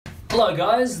Hello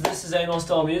guys, this is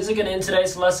Amosdoll Music, and in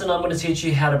today's lesson I'm going to teach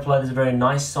you how to play this very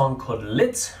nice song called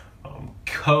Lit from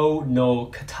Ko no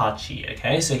Katachi.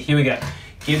 Okay, so here we go.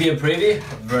 Give you a preview,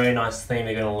 a very nice theme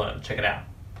you're going to learn. Check it out.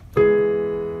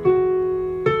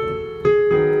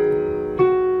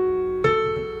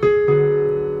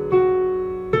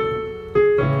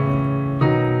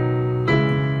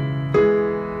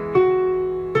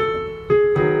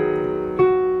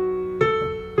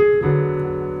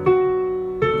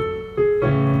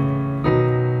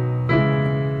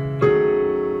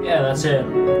 That's it.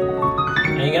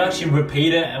 And you can actually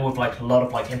repeat it with like a lot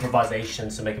of like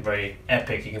improvisations to make it very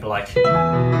epic. You can be like,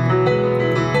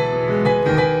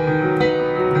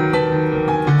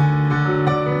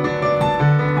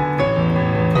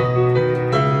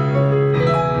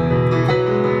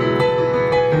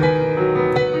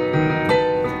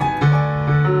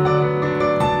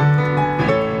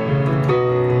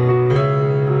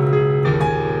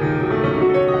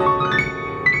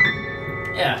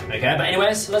 okay, but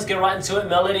anyways, let's get right into it.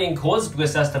 Melody and chords,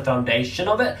 because that's the foundation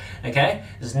of it, okay?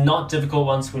 It's not difficult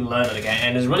once we learn it, okay?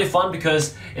 And it's really fun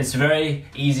because it's very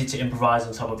easy to improvise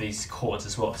on top of these chords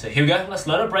as well. So here we go, let's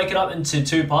learn it. Break it up into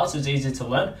two parts, so it's easy to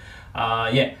learn.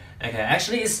 Yeah, okay,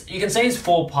 actually you can say it's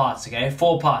 4 parts, okay?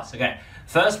 4 parts, okay?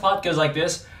 First part goes like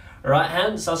this. Right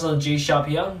hand starts on G sharp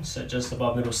here, so just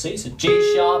above middle C. So G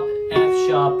sharp, F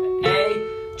sharp,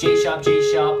 A, G sharp,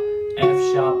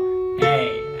 F sharp,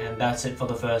 A. That's it for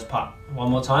the first part.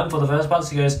 One more time for the first part.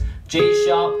 So it goes G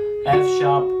sharp, F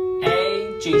sharp,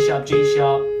 A, G sharp,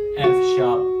 F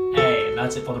sharp, A. And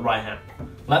that's it for the right hand.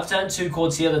 Left hand, 2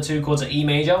 chords here. The 2 chords are E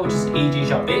major, which is E, G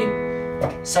sharp, B.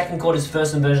 Second chord is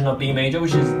first inversion of B major,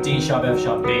 which is D sharp, F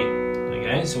sharp, B.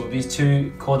 Okay, so with these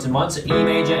 2 chords in mind, so E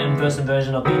major and first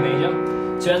inversion of B major.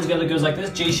 2 hands together goes like this,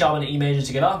 G sharp and E major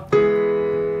together.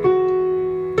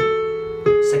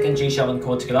 Second G sharp and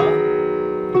chord together.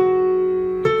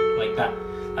 That.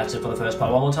 That's it for the first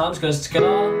part. One more time. So it goes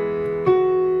together,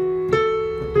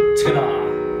 together.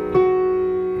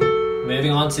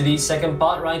 Moving on to the second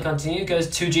part, right? Continue. It goes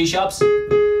 2 G sharps,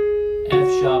 F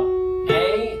sharp,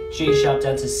 A, G sharp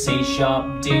down to C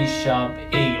sharp, D sharp,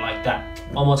 E, like that.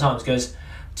 One more time. So it goes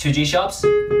 2 G sharps,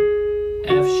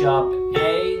 F sharp,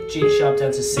 A, G sharp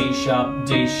down to C sharp,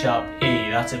 D sharp, E.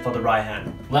 That's it for the right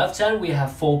hand. Left hand, we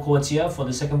have 4 chords here for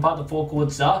the second part. The 4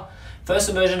 chords are first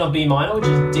inversion of B minor, which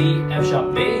is D, F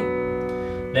sharp, B.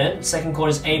 Then second chord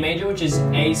is A major, which is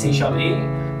A, C sharp, E.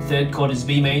 Third chord is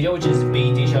B major, which is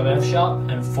B, D sharp, F sharp.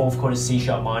 And fourth chord is C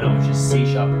sharp minor, which is C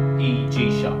sharp, E,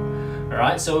 G sharp.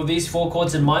 Alright, so with these 4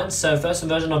 chords in mind, so first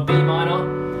inversion of B minor,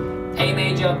 A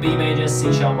major, B major,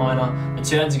 C sharp minor. The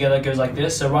 2 hands together goes like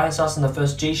this. So right hand starts on the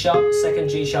first G sharp, second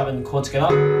G sharp and chord together.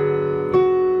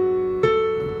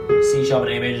 C sharp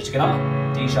and A major together,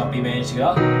 D sharp, B major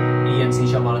together, E and C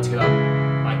sharp minor together,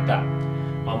 like that.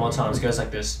 One more time, so it goes like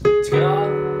this. Together,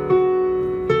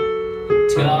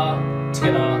 together,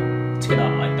 together,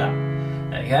 together, like that.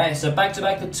 Okay, so back to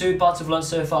back, the 2 parts we've learned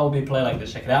so far will be played like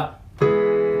this. Check it out.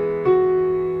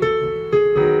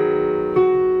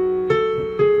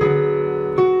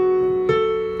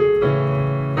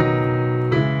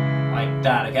 Like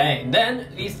that, okay? And then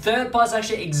the third part is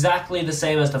actually exactly the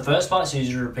same as the first part, so you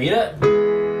just repeat it.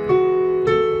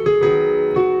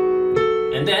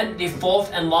 And then the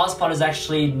fourth and last part is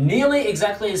actually nearly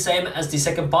exactly the same as the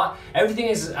second part. Everything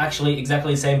is actually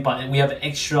exactly the same, but we have an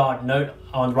extra note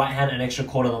on the right hand and an extra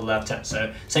chord on the left hand.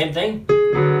 So same thing.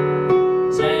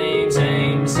 Same,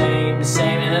 same, same,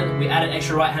 same. And then we add an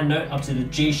extra right hand note up to the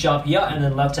G sharp here, and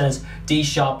then left hand is D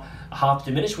sharp half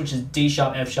diminished, which is D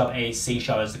sharp, F sharp, A, C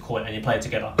sharp as the chord, and you play it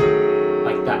together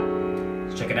like that.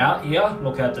 So check it out here,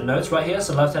 look at the notes right here.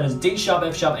 So left hand is D sharp,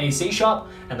 F sharp, A, C sharp,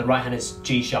 and the right hand is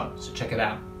G sharp. So check it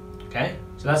out. Okay,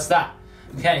 so that's that.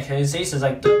 Okay, can you see? So it's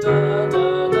like da da da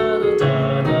da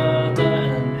da da da,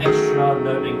 and an extra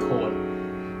note and chord.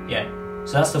 Yeah,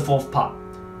 so that's the 4th part.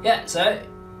 Yeah, so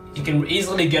you can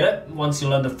easily get it once you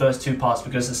learn the first 2 parts,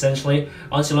 because essentially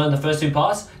once you learn the first 2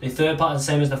 parts, the third part is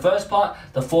the same as the first part,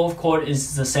 the 4th chord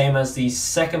is the same as the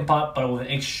second part, but with an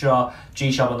extra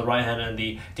G sharp on the right hand and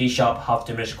the D sharp half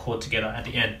diminished chord together at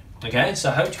the end. Okay, so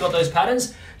I hope you got those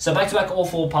patterns. So back to back, all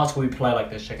 4 parts will be played like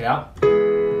this. Check it out.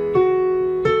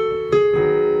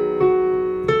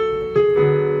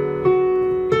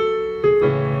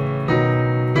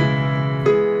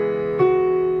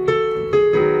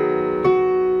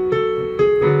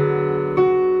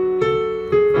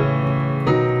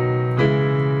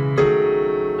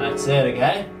 That's it,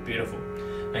 okay? Beautiful.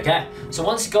 Okay, so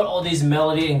once you got all these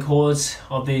melody and chords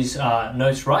of these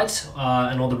notes right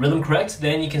and all the rhythm correct,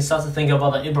 then you can start to think of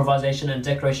other improvisation and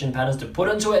decoration patterns to put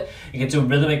into it. You can do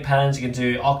rhythmic patterns, you can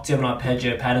do octave and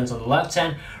arpeggio patterns on the left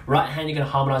hand. Right hand, you can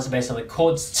harmonize it based on the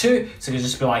chords too. So it can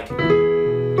just be like...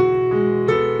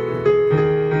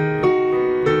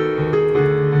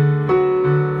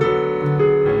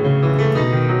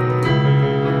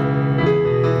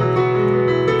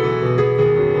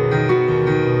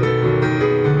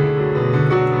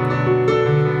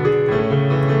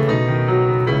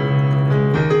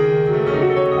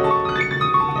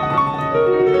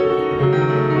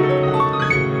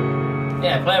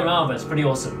 play around with it, it's pretty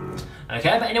awesome.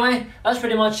 Okay, but anyway, that's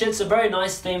pretty much it. It's a very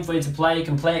nice theme for you to play. You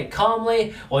can play it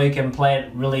calmly, or you can play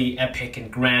it really epic and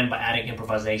grand by adding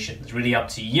improvisation. It's really up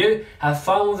to you. Have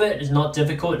fun with it. It's not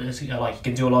difficult. It's, like, you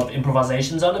can do a lot of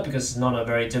improvisations on it because it's not a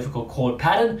very difficult chord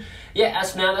pattern. Yeah,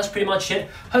 as for now, that's pretty much it.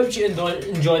 Hope you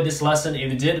enjoyed this lesson.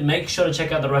 If you did, make sure to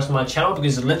check out the rest of my channel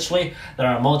because literally there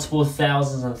are multiple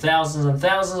thousands and thousands and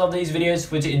thousands of these videos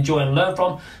for you to enjoy and learn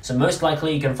from. So most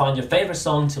likely you can find your favorite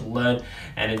song to learn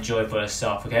and enjoy for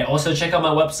yourself. Okay, also check out my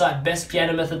website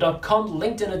bestpianomethod.com,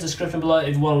 linked in the description below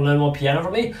if you want to learn more piano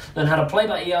from me, learn how to play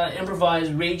by ear,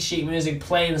 improvise, read sheet music,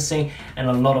 play and sing, and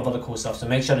a lot of other cool stuff. So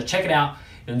make sure to check it out.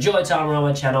 Enjoy your time around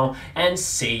my channel and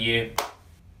see you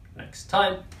next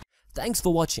time. Thanks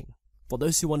for watching. For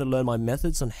those who want to learn my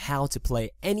methods on how to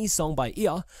play any song by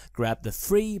ear, grab the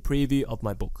free preview of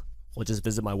my book, or just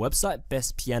visit my website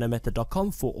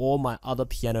bestpianomethod.com for all my other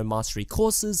piano mastery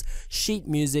courses, sheet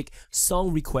music,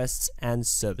 song requests, and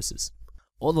services.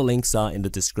 All the links are in the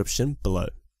description below.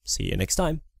 See you next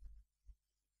time.